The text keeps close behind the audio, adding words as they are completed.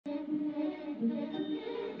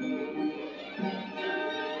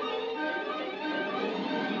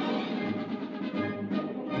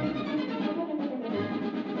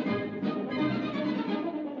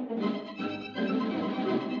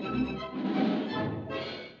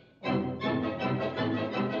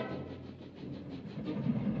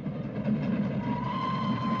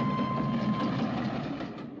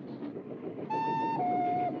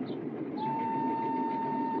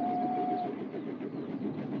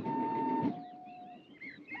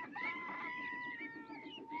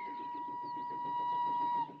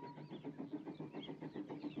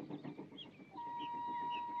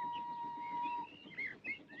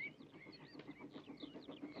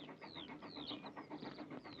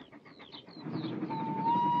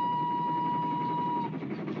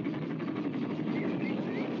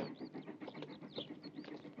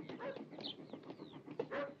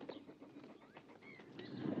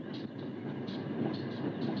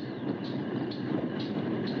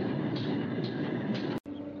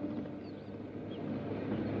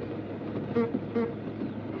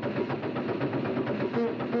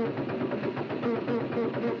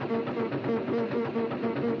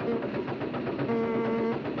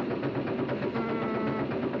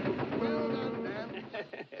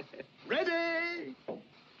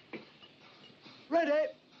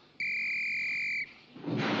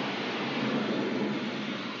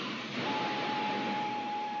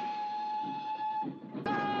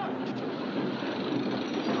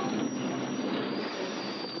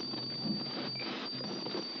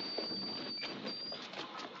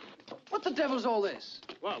the devil's all this?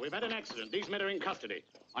 Well, we've had an accident. These men are in custody.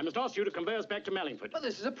 I must ask you to convey us back to Mellingford. But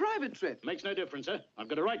this is a private trip. Makes no difference, sir. I've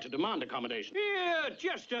got a right to demand accommodation. Here,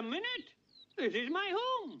 just a minute. This is my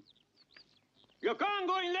home. You can't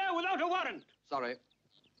go in there without a warrant. Sorry.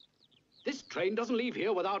 This train doesn't leave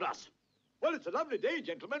here without us. Well, it's a lovely day,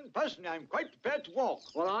 gentlemen. Personally, I'm quite prepared to walk.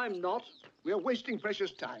 Well, I'm not. We're wasting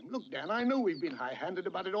precious time. Look, Dan, I know we've been high-handed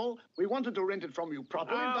about it all. We wanted to rent it from you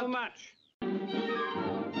properly, How but... much?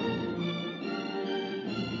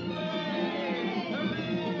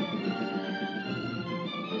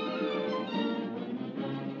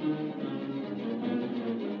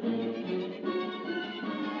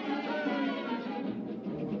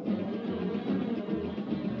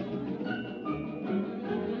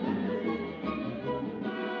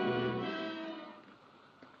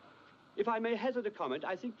 If I may hazard a comment,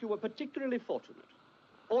 I think you were particularly fortunate.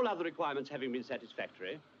 All other requirements having been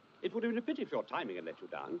satisfactory, it would have been a pity if your timing had let you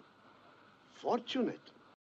down. Fortunate?